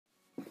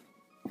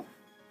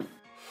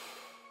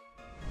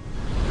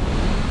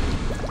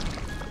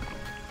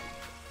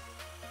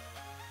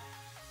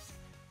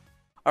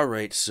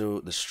Alright, so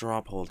the straw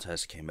poll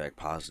test came back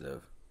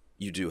positive.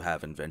 You do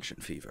have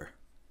invention fever.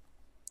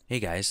 Hey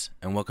guys,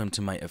 and welcome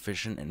to my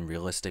efficient and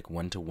realistic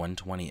 1 to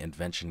 120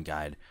 invention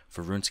guide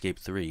for Runescape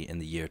 3 in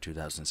the year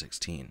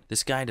 2016.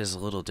 This guide is a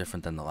little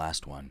different than the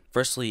last one.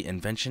 Firstly,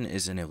 invention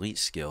is an elite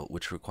skill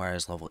which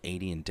requires level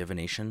 80 in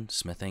divination,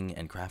 smithing,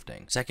 and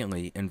crafting.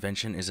 Secondly,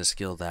 invention is a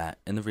skill that,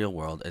 in the real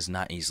world, is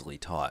not easily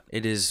taught.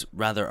 It is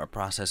rather a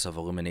process of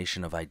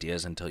elimination of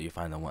ideas until you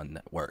find the one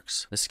that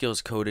works. The skill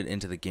is coded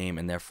into the game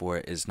and therefore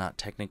is not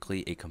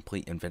technically a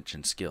complete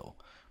invention skill,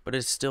 but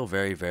it's still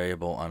very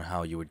variable on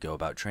how you would go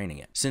about training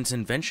it. Since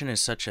invention is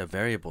such a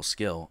variable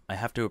skill, I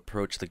have to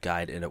approach the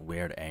guide at a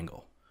weird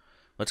angle.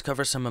 Let's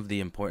cover some of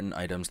the important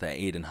items that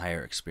aid in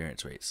higher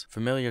experience rates.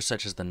 Familiars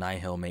such as the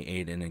Nihil may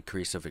aid in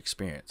increase of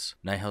experience.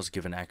 Nihils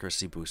give an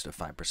accuracy boost of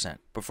 5%,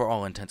 but for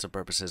all intents and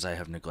purposes I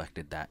have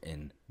neglected that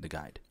in the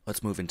guide.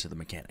 Let's move into the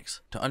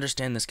mechanics. To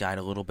understand this guide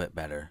a little bit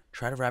better,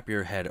 try to wrap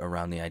your head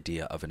around the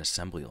idea of an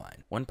assembly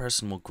line. One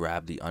person will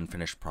grab the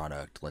unfinished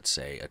product, let's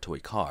say a toy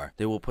car.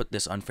 They will put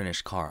this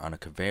unfinished car on a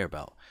conveyor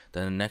belt.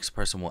 Then the next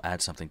person will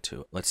add something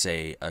to it, let's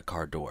say a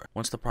car door.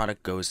 Once the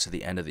product goes to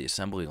the end of the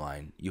assembly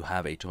line, you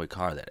have a toy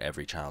car that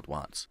every child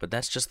wants. But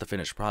that's just the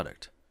finished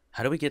product.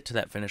 How do we get to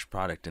that finished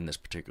product in this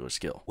particular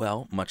skill?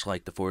 Well, much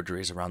like the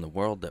forgeries around the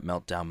world that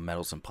melt down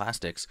metals and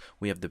plastics,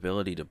 we have the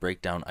ability to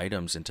break down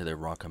items into their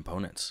raw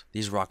components.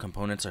 These raw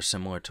components are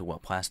similar to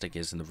what plastic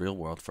is in the real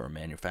world for a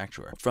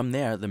manufacturer. From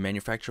there, the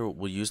manufacturer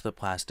will use the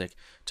plastic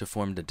to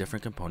form the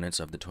different components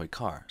of the toy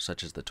car,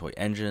 such as the toy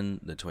engine,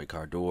 the toy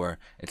car door,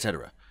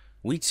 etc.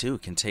 We too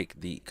can take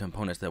the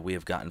components that we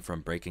have gotten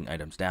from breaking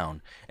items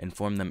down and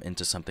form them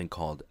into something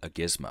called a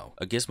gizmo.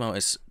 A gizmo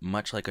is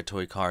much like a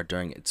toy car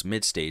during its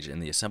mid-stage in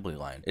the assembly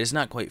line. It is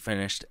not quite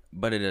finished,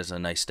 but it is a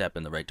nice step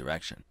in the right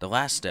direction. The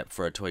last step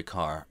for a toy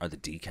car are the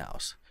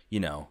decals.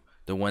 You know,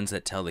 the ones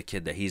that tell the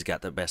kid that he's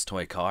got the best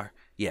toy car?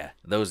 Yeah,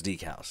 those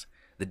decals.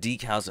 The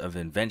decals of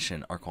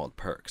invention are called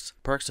perks.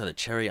 Perks are the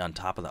cherry on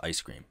top of the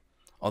ice cream.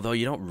 Although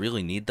you don't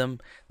really need them,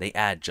 they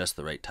add just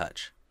the right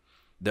touch.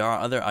 There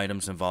are other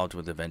items involved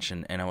with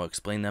invention, and I will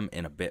explain them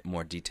in a bit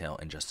more detail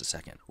in just a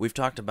second. We've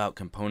talked about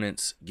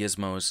components,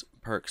 gizmos,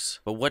 perks,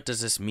 but what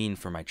does this mean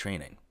for my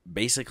training?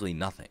 Basically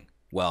nothing.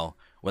 Well,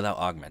 without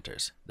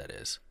augmenters, that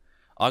is.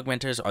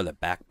 Augmenters are the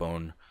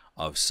backbone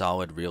of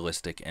solid,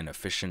 realistic, and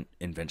efficient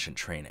invention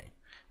training.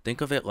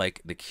 Think of it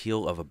like the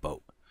keel of a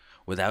boat.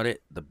 Without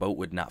it, the boat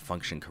would not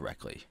function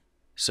correctly.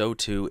 So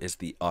too is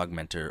the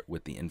augmenter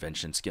with the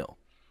invention skill.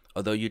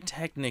 Although you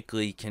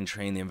technically can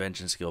train the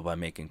invention skill by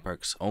making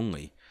perks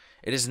only,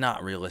 it is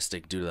not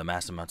realistic due to the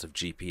mass amounts of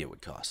GP it would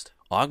cost.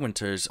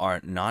 Augmenters are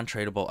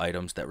non-tradable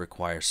items that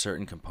require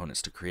certain components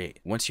to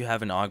create. Once you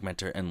have an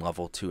augmenter in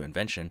level 2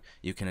 invention,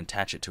 you can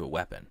attach it to a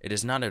weapon. It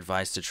is not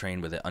advised to train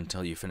with it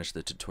until you finish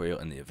the tutorial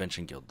in the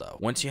invention guild though.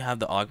 Once you have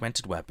the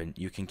augmented weapon,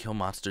 you can kill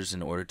monsters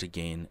in order to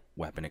gain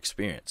weapon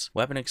experience.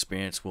 Weapon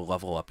experience will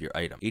level up your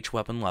item. Each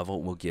weapon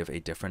level will give a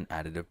different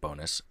additive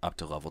bonus up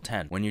to level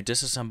 10. When you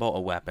disassemble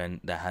a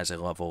weapon that has a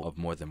level of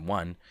more than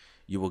 1,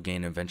 you will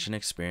gain invention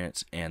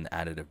experience and the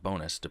additive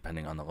bonus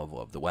depending on the level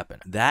of the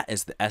weapon. That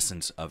is the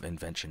essence of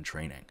invention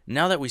training.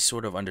 Now that we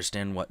sort of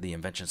understand what the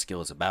invention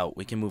skill is about,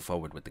 we can move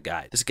forward with the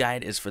guide. This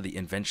guide is for the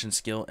invention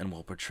skill and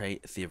will portray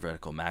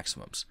theoretical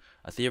maximums.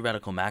 A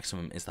theoretical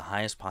maximum is the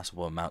highest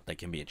possible amount that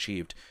can be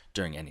achieved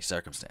during any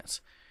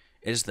circumstance.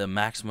 It is the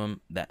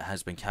maximum that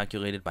has been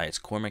calculated by its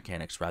core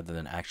mechanics rather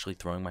than actually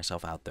throwing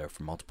myself out there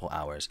for multiple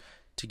hours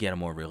to get a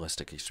more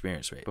realistic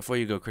experience rate. Before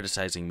you go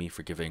criticizing me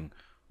for giving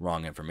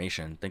wrong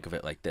information, think of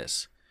it like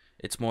this.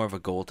 It's more of a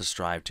goal to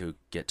strive to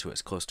get to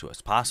as close to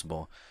as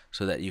possible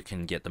so that you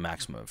can get the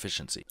maximum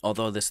efficiency.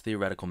 Although this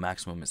theoretical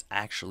maximum is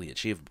actually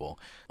achievable,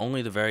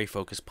 only the very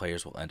focused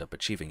players will end up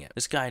achieving it.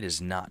 This guide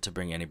is not to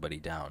bring anybody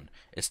down,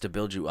 it's to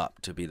build you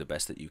up to be the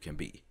best that you can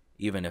be,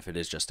 even if it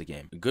is just a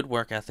game. A good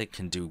work ethic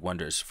can do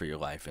wonders for your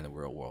life in the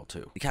real world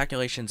too. The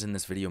calculations in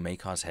this video may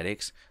cause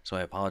headaches, so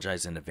I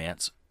apologize in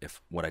advance if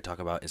what I talk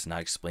about is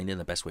not explained in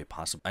the best way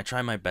possible. I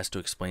try my best to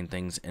explain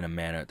things in a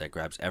manner that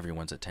grabs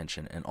everyone's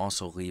attention and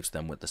also leaves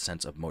them with a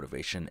sense of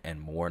motivation and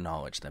more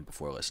knowledge than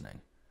before listening.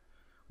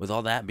 With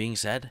all that being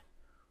said,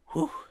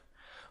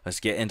 let's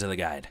get into the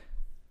guide.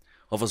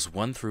 Levels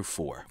 1 through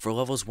 4. For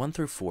levels 1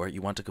 through 4,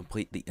 you want to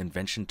complete the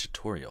invention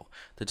tutorial.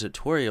 The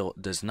tutorial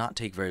does not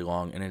take very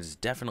long and it is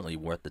definitely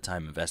worth the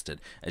time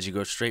invested as you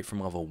go straight from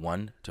level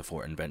 1 to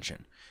 4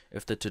 invention.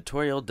 If the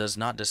tutorial does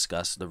not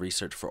discuss the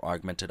research for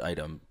augmented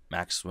item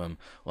maximum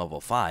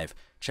level 5,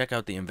 check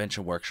out the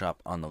invention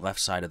workshop on the left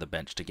side of the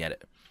bench to get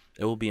it.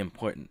 It will be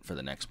important for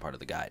the next part of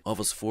the guide.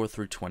 Levels 4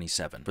 through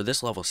 27. For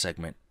this level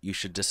segment, you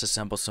should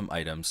disassemble some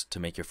items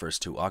to make your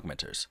first 2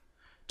 augmenters.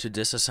 To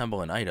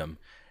disassemble an item,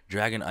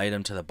 drag an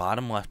item to the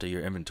bottom left of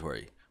your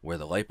inventory, where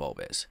the light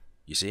bulb is.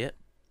 You see it?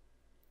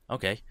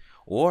 Okay.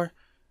 Or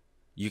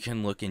you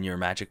can look in your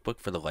magic book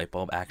for the light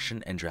bulb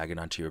action and drag it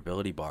onto your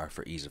ability bar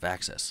for ease of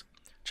access.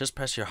 Just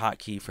press your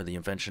hotkey for the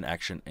invention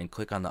action and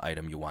click on the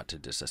item you want to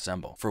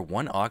disassemble. For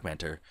one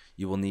augmenter,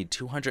 you will need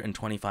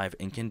 225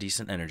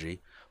 incandescent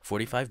energy,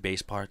 45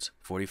 base parts,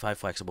 45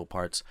 flexible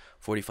parts,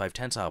 45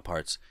 tensile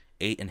parts,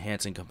 8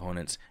 enhancing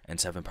components, and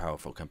 7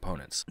 powerful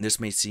components. This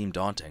may seem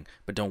daunting,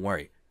 but don't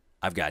worry,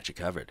 I've got you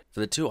covered. For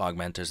the 2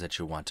 augmenters that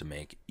you want to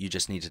make, you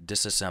just need to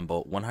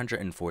disassemble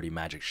 140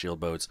 magic shield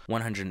bows,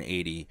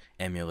 180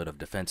 amulet of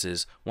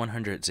defenses,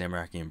 100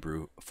 Zamorakian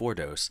brew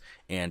 4-dose,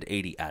 and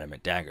 80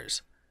 adamant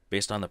daggers.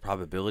 Based on the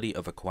probability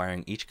of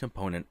acquiring each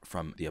component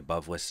from the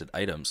above listed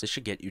items, this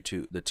should get you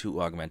to the 2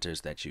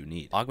 augmenters that you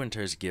need.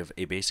 Augmenters give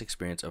a base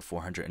experience of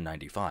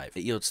 495.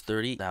 It yields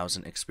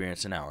 30,000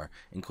 experience an hour,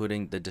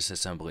 including the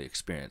disassembly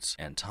experience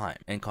and time,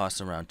 and costs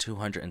around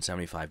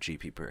 275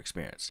 GP per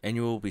experience. And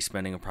you will be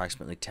spending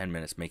approximately 10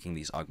 minutes making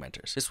these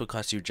augmenters. This will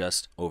cost you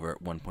just over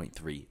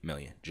 1.3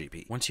 million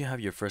GP. Once you have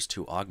your first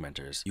 2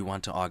 augmenters, you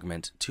want to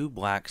augment 2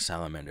 black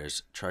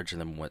salamanders, charge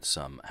them with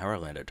some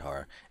Haralander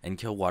tar, and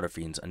kill water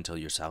fiends until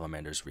your salamanders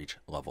reach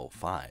level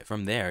 5.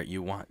 From there,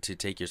 you want to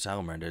take your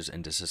salamanders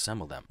and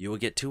disassemble them. You will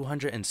get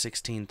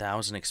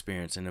 216,000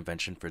 experience in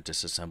Invention for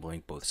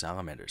disassembling both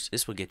salamanders.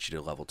 This will get you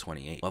to level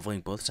 28.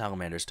 Leveling both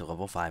salamanders to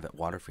level 5 at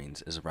water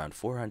fiends is around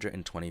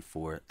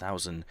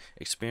 424,000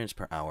 experience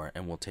per hour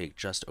and will take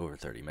just over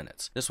 30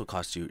 minutes. This will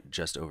cost you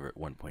just over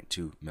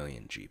 1.2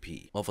 million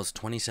GP. Levels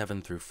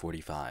 27 through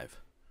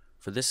 45.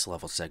 For this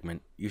level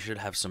segment, you should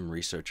have some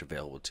research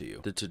available to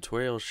you. The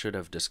tutorial should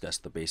have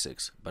discussed the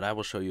basics, but I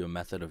will show you a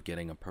method of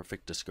getting a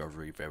perfect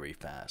discovery very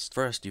fast.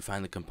 First, you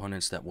find the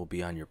components that will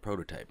be on your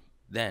prototype.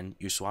 Then,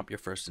 you swap your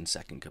first and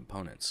second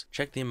components.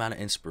 Check the amount of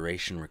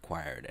inspiration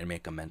required and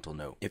make a mental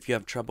note. If you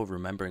have trouble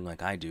remembering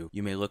like I do,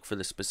 you may look for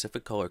the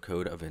specific color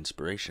code of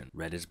inspiration.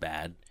 Red is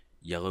bad,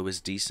 yellow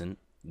is decent,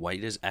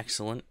 white is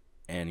excellent,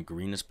 and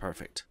green is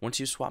perfect. Once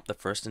you swap the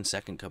first and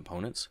second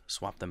components,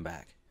 swap them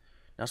back.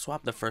 Now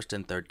swap the first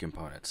and third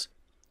components.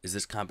 Is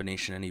this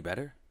combination any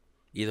better?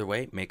 Either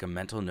way, make a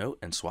mental note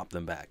and swap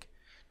them back.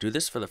 Do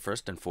this for the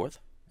first and fourth,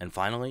 and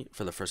finally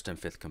for the first and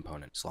fifth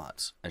component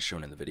slots, as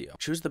shown in the video.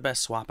 Choose the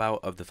best swap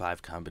out of the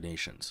 5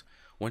 combinations.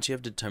 Once you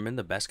have determined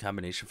the best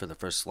combination for the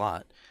first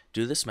slot,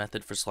 do this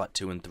method for slot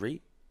 2 and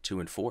 3, 2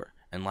 and 4,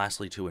 and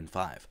lastly 2 and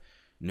 5.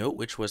 Note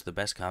which was the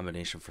best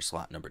combination for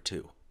slot number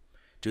 2.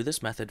 Do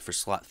this method for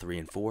slot 3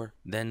 and 4,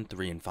 then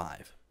 3 and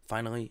 5.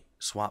 Finally,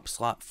 swap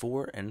slot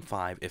 4 and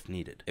 5 if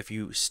needed. If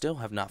you still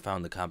have not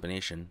found the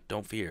combination,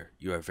 don't fear,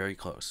 you are very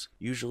close.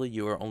 Usually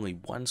you are only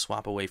 1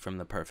 swap away from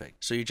the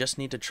perfect, so you just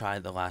need to try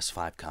the last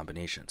 5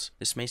 combinations.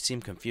 This may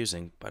seem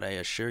confusing, but I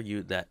assure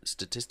you that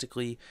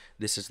statistically,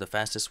 this is the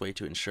fastest way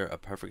to ensure a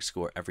perfect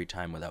score every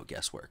time without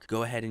guesswork.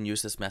 Go ahead and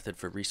use this method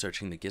for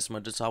researching the Gizmo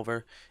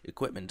Dissolver,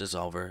 Equipment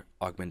Dissolver,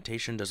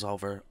 Augmentation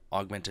Dissolver,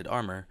 Augmented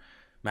Armor,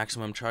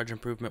 Maximum Charge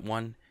Improvement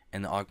 1,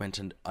 and the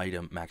augmented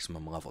item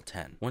maximum level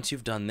 10. Once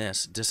you've done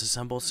this,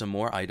 disassemble some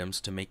more items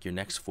to make your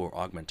next 4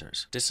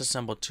 augmenters.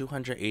 Disassemble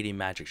 280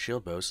 magic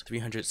shield bows,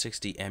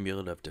 360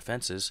 amulet of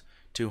defenses,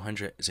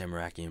 200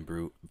 Zamorakian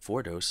brew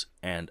 4-dose,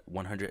 and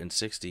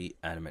 160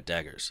 adamant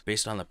daggers.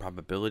 Based on the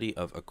probability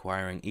of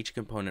acquiring each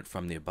component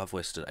from the above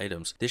listed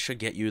items, this should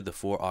get you the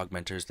 4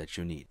 augmenters that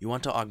you need. You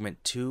want to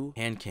augment 2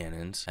 hand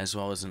cannons, as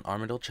well as an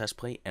armadillo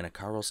chestplate and a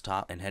Carl's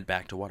top, and head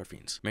back to water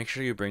fiends. Make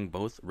sure you bring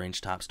both range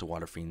tops to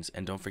water fiends,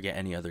 and don't forget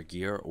any other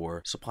gear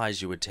or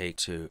supplies you would take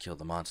to kill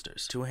the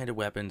monsters. 2-handed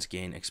weapons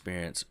gain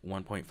experience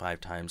 1.5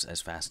 times as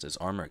fast as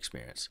armor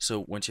experience,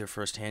 so once your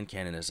first hand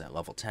cannon is at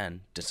level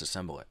 10,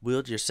 disassemble it.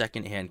 Wield your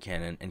second hand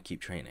cannon and keep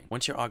training.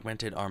 Once your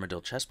augmented armadillo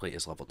chestplate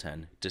is level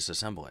 10,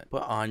 disassemble it.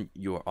 Put on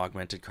your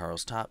augmented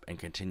Carl's top and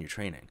continue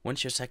training.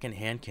 Once your second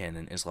hand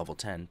cannon is level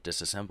 10,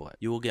 disassemble it.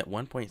 You will get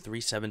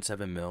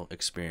 1.377 mil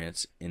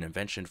experience in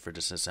Invention for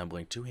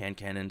disassembling 2 hand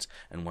cannons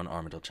and 1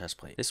 armadillo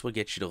chestplate. This will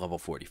get you to level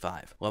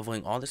 45.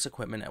 Leveling all this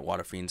equipment at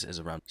water fiends is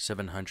around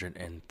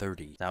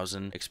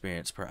 730,000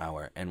 experience per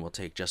hour and will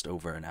take just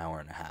over an hour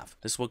and a half.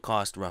 This will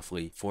cost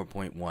roughly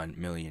 4.1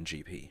 million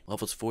GP.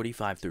 Levels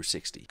 45 through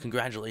 60.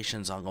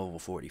 Congratulations on level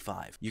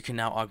 45. You can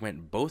now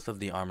augment both of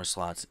the armor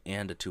slots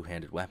and a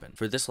 2-handed weapon.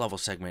 For this level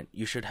segment,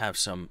 you should have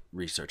some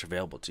research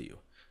available to you.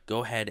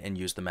 Go ahead and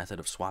use the method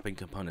of swapping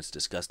components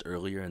discussed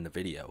earlier in the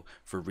video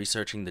for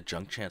researching the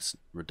Junk Chance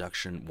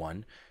Reduction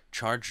 1,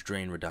 Charge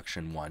Drain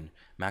Reduction 1,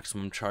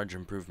 Maximum Charge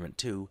Improvement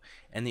 2,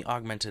 and the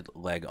Augmented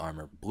Leg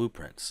Armor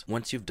blueprints.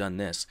 Once you've done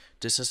this,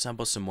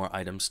 disassemble some more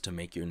items to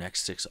make your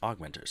next 6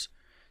 augmenters.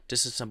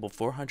 Disassemble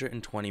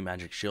 420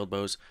 magic shield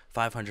bows,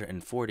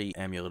 540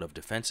 amulet of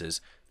defenses,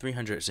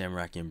 300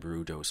 Zamorakian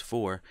brew dose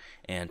 4,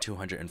 and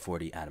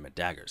 240 adamant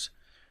daggers.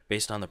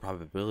 Based on the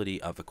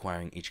probability of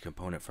acquiring each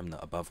component from the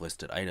above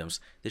listed items,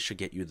 this should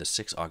get you the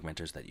 6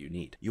 augmenters that you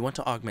need. You want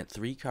to augment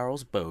 3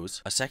 Carl's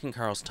bows, a second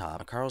Carl's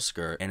top, a Carl's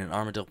skirt, and an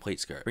armadillo plate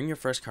skirt. Bring your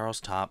first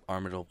Carl's top,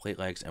 armadillo plate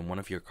legs, and one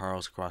of your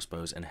Carl's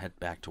crossbows and head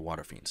back to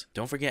water fiends.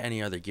 Don't forget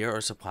any other gear or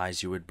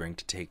supplies you would bring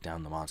to take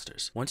down the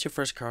monsters. Once your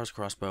first Carl's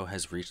crossbow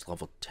has reached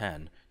level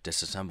 10,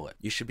 disassemble it.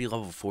 You should be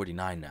level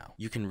 49 now.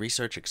 You can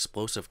research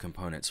explosive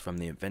components from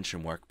the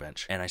Invention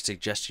workbench, and I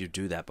suggest you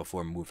do that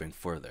before moving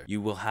further.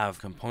 You will have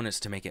components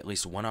to make at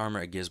least one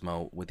armor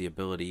gizmo with the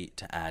ability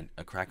to add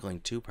a Crackling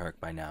 2 perk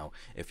by now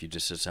if you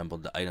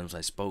disassembled the items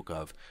I spoke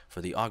of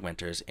for the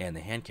augmenters and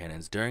the hand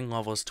cannons during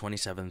levels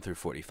 27 through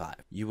 45.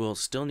 You will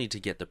still need to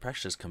get the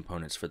precious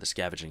components for the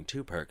Scavenging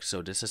 2 perk,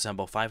 so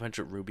disassemble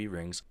 500 ruby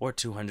rings or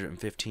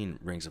 215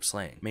 rings of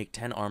slaying. Make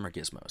 10 armor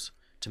gizmos.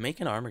 To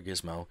make an armor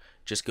gizmo,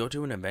 just go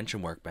to an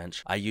Invention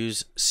workbench. I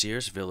use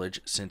Sears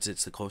Village since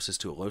it's the closest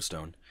to a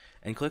lowstone,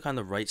 and click on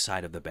the right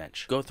side of the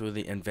bench. Go through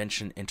the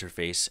Invention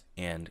interface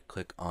and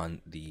click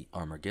on the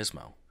armor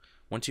gizmo.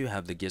 Once you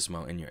have the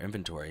gizmo in your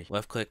inventory,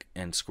 left click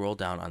and scroll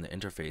down on the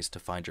interface to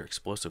find your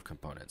explosive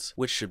components,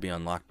 which should be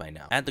unlocked by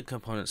now. Add the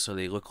components so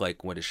they look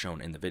like what is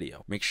shown in the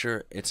video. Make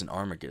sure it's an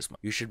armor gizmo.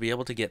 You should be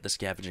able to get the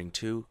Scavenging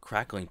 2,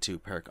 Crackling 2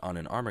 perk on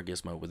an armor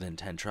gizmo within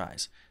 10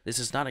 tries. This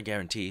is not a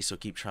guarantee, so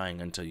keep trying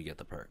until you get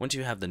the perk. Once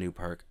you have the new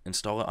perk,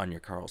 install it on your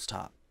Carl's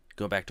top.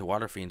 Go back to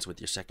Water Fiends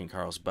with your second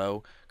Carl's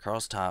bow,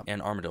 Carl's top,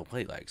 and Armadillo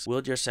plate legs.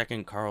 Wield your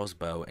second Carl's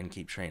bow and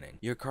keep training.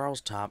 Your Carl's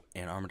top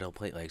and Armadillo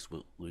plate legs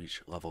will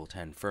reach level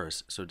 10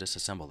 first, so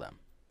disassemble them.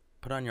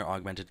 Put on your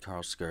augmented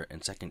Carl's skirt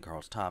and second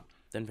Carl's top,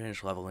 then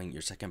finish leveling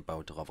your second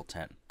bow to level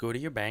 10. Go to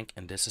your bank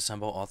and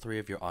disassemble all 3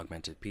 of your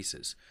augmented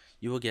pieces.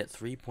 You will get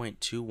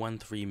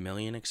 3.213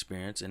 million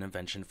experience in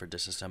Invention for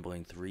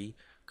disassembling 3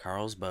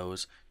 Carl's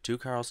bows, 2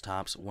 Carl's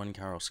tops, 1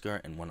 Carl's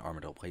skirt, and 1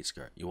 Armadillo plate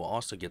skirt. You will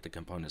also get the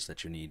components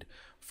that you need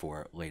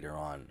for later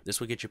on. This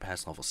will get you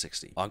past level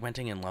 60.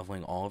 Augmenting and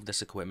leveling all of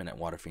this equipment at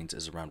Water Fiends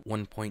is around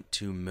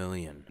 1.2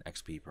 million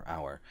XP per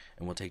hour,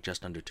 and will take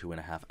just under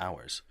 2.5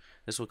 hours.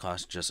 This will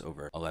cost just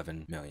over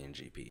 11 million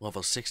GP.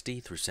 Level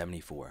 60 through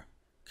 74.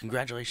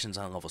 Congratulations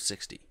on level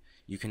 60.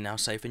 You can now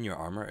siphon your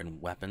armor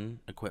and weapon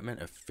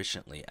equipment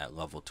efficiently at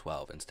level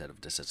 12 instead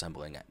of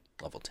disassembling at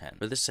level 10.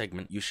 For this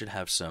segment, you should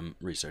have some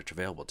research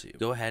available to you.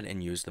 Go ahead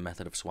and use the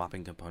method of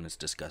swapping components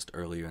discussed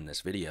earlier in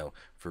this video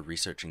for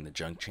researching the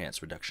Junk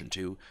Chance Reduction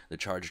 2, the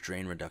Charge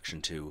Drain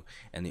Reduction 2,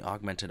 and the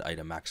Augmented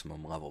Item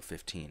Maximum Level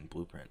 15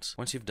 blueprints.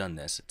 Once you've done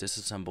this,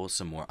 disassemble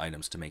some more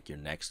items to make your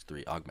next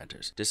 3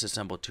 augmenters.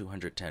 Disassemble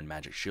 210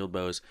 Magic Shield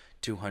Bows,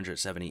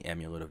 270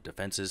 Amulet of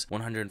Defenses,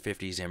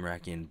 150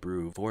 Zamorakian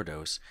Brew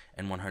 4-dose,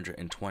 and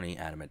 120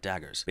 Adamant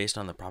Daggers. Based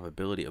on the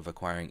probability of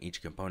acquiring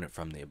each component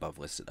from the above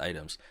listed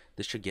items,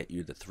 this should get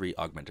you the 3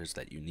 augmenters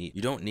that you need.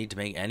 You don't need to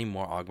make any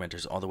more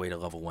augmenters all the way to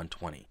level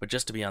 120, but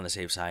just to be on the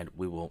safe side,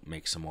 we will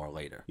make some more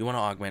later. You want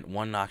to augment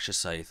 1 Noxious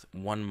Scythe,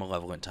 1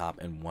 Malevolent Top,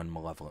 and 1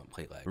 Malevolent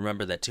Plate Leg.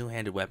 Remember that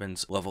two-handed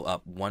weapons level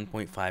up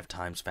 1.5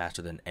 times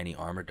faster than any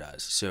armor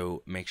does,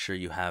 so make sure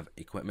you have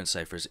equipment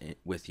ciphers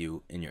with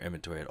you in your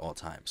inventory at all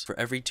times. For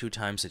every 2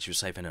 times that you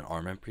siphon an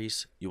armor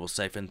piece, you will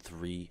siphon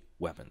 3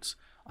 weapons.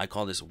 I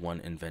call this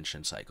one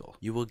invention cycle.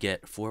 You will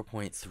get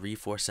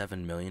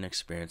 4.347 million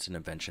experience in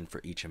Invention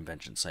for each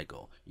Invention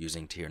cycle,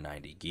 using tier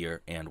 90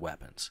 gear and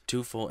weapons.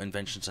 2 full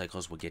Invention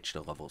cycles will get you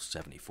to level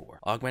 74.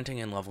 Augmenting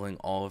and leveling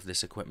all of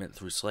this equipment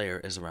through Slayer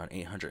is around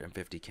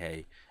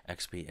 850k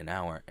XP an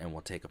hour and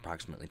will take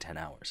approximately 10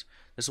 hours.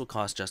 This will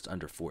cost just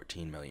under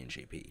 14 million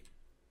GP.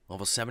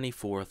 Level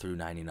 74 through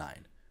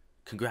 99.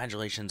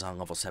 Congratulations on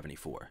level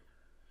 74.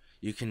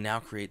 You can now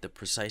create the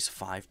Precise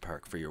 5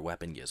 perk for your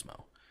weapon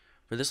gizmo.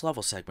 For this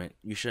level segment,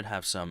 you should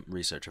have some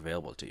research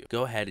available to you.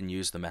 Go ahead and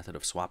use the method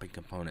of swapping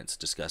components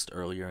discussed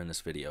earlier in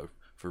this video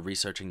for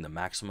researching the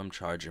Maximum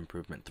Charge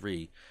Improvement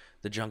 3,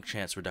 the Junk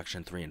Chance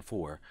Reduction 3 and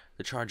 4,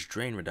 the Charge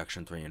Drain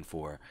Reduction 3 and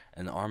 4,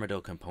 and the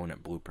Armadillo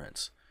component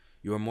blueprints.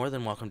 You are more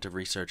than welcome to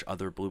research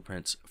other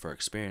blueprints for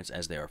experience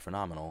as they are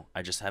phenomenal.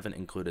 I just haven't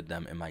included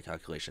them in my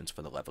calculations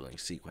for the leveling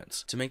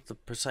sequence. To make the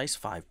Precise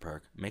 5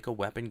 perk, make a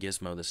weapon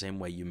gizmo the same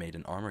way you made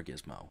an armor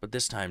gizmo, but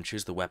this time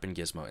choose the weapon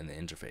gizmo in the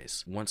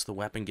interface. Once the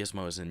weapon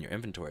gizmo is in your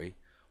inventory,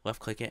 left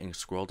click it and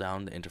scroll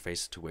down the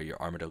interface to where your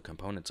Armadillo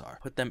components are.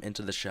 Put them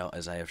into the shell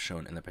as I have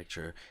shown in the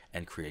picture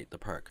and create the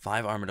perk.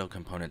 5 Armadillo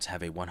components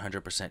have a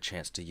 100%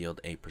 chance to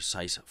yield a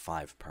Precise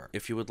 5 perk.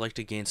 If you would like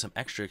to gain some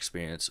extra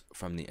experience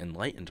from the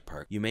Enlightened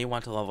perk, you may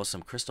want to level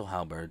some Crystal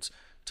Halberds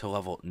to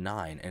level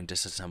 9 and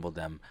disassemble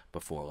them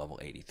before level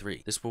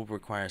 83. This will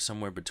require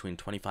somewhere between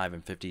 25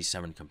 and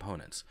 57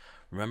 components.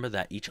 Remember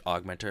that each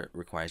augmenter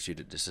requires you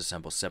to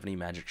disassemble 70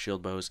 Magic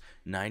Shield Bows,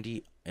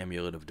 90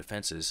 Amulet of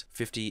Defenses,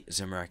 50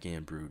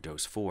 Zamorakian Brew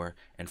Dose 4,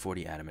 and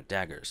 40 Adamant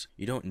Daggers.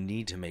 You don't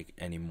need to make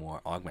any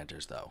more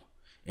augmenters though.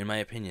 In my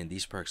opinion,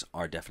 these perks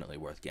are definitely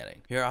worth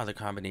getting. Here are the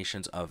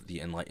combinations of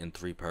the Enlightened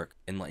 3 perk,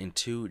 Enlightened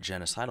 2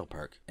 Genocidal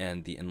perk,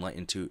 and the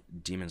Enlightened 2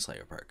 Demon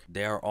Slayer perk.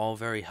 They are all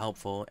very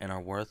helpful and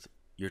are worth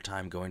your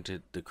time going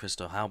to the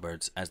Crystal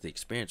Halberds, as the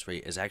experience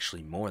rate is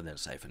actually more than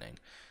siphoning.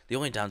 The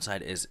only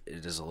downside is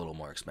it is a little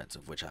more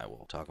expensive, which I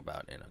will talk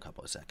about in a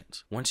couple of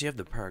seconds. Once you have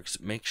the perks,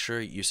 make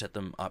sure you set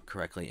them up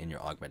correctly in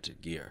your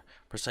augmented gear.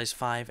 Precise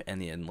 5 and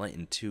the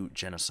Enlightened 2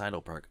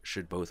 Genocidal perk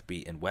should both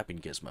be in weapon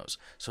gizmos,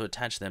 so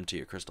attach them to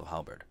your Crystal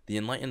Halberd. The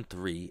Enlightened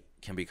 3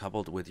 can be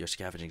coupled with your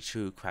Scavenging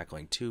 2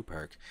 Crackling 2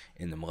 perk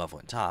in the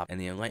Malevolent top,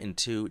 and the Enlightened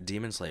 2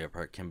 Demon Slayer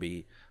perk can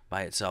be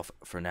by itself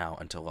for now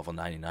until level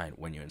 99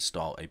 when you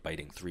install a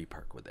Biting 3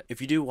 perk with it.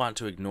 If you do want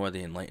to ignore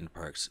the Enlightened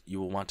perks, you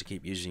will want to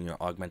keep using your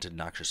Augmented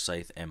Noxious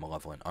Scythe and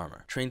Malevolent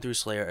Armor. Train through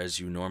Slayer as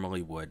you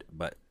normally would,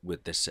 but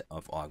with this set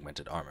of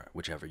Augmented Armor,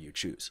 whichever you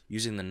choose.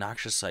 Using the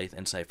Noxious Scythe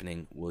and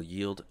Siphoning will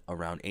yield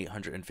around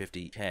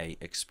 850k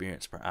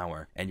experience per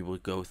hour, and you will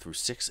go through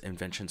 6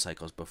 Invention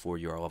cycles before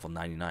you are level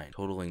 99,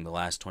 totaling the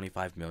last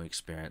 25 million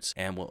experience,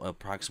 and will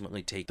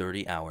approximately take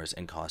 30 hours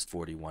and cost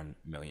 41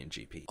 million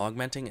GP.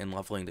 Augmenting and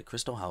leveling the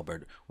Crystal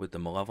Halberd with the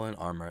Malevolent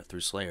Armor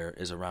through Slayer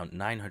is around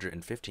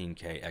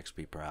 915k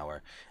XP per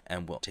hour,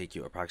 and will take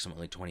you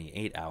approximately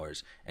 28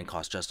 hours and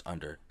cost just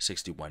under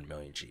 61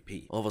 million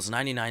GP. Levels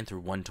 99 through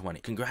 120.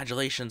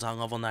 Congratulations on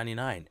level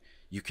 99!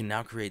 You can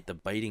now create the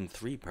Biting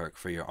 3 perk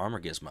for your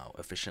armor gizmo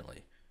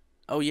efficiently.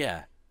 Oh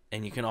yeah,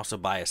 and you can also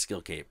buy a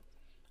skill cape.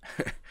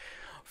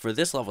 For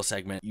this level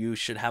segment, you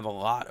should have a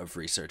lot of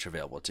research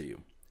available to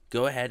you.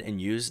 Go ahead and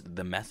use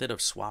the method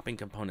of swapping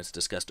components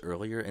discussed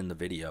earlier in the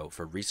video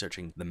for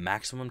researching the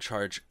maximum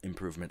charge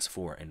improvements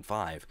 4 and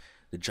 5,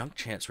 the junk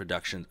chance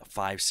reductions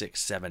 5,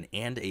 6, 7,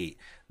 and 8,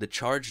 the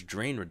charge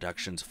drain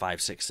reductions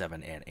 5, 6,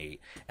 7, and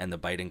 8, and the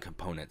Biting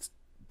components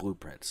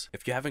blueprints.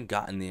 If you haven't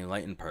gotten the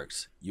Enlightened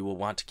perks, you will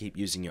want to keep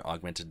using your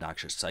Augmented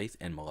Noxious Scythe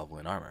and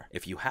Malevolent Armor.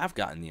 If you have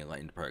gotten the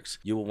Enlightened perks,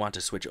 you will want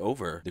to switch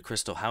over the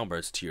Crystal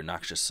Halberds to your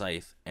Noxious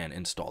Scythe and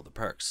install the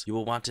perks. You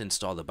will want to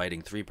install the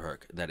Biting 3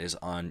 perk that is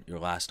on your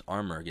last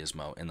armor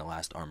gizmo in the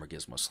last armor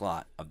gizmo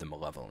slot of the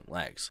Malevolent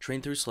Legs.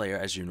 Train through Slayer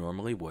as you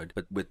normally would,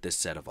 but with this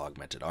set of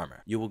Augmented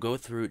Armor. You will go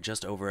through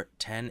just over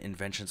 10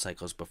 Invention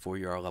cycles before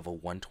you are level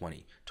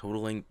 120,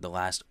 totaling the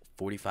last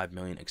 45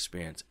 million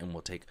experience, and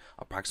will take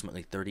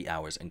approximately 30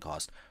 hours and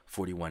cost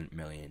 41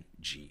 million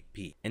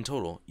GP. In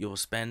total, you will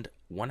spend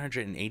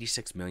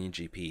 186 million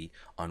GP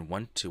on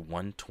 1 to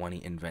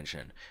 120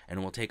 Invention,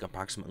 and will take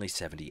approximately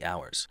 70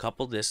 hours.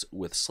 Couple this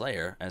with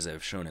Slayer, as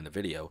I've shown in the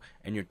video,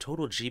 and your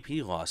total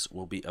GP loss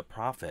will be a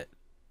profit,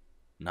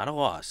 not a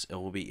loss, it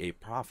will be a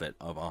profit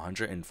of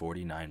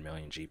 149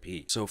 million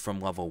GP. So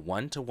from level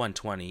 1 to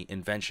 120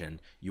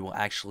 Invention, you will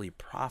actually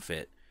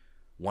profit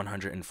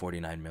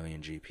 149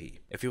 million GP.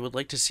 If you would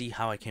like to see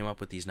how I came up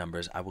with these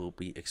numbers, I will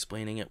be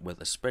explaining it with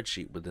a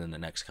spreadsheet within the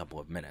next couple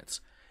of minutes.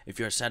 If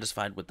you are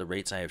satisfied with the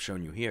rates I have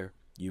shown you here,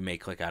 you may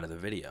click out of the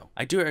video.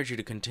 I do urge you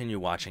to continue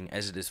watching,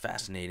 as it is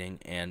fascinating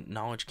and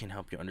knowledge can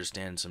help you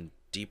understand some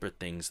deeper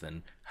things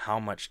than how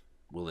much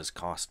will this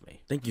cost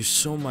me. Thank you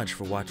so much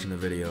for watching the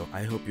video.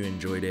 I hope you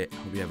enjoyed it.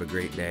 Hope you have a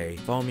great day.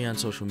 Follow me on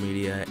social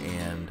media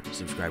and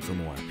subscribe for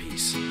more.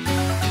 Peace.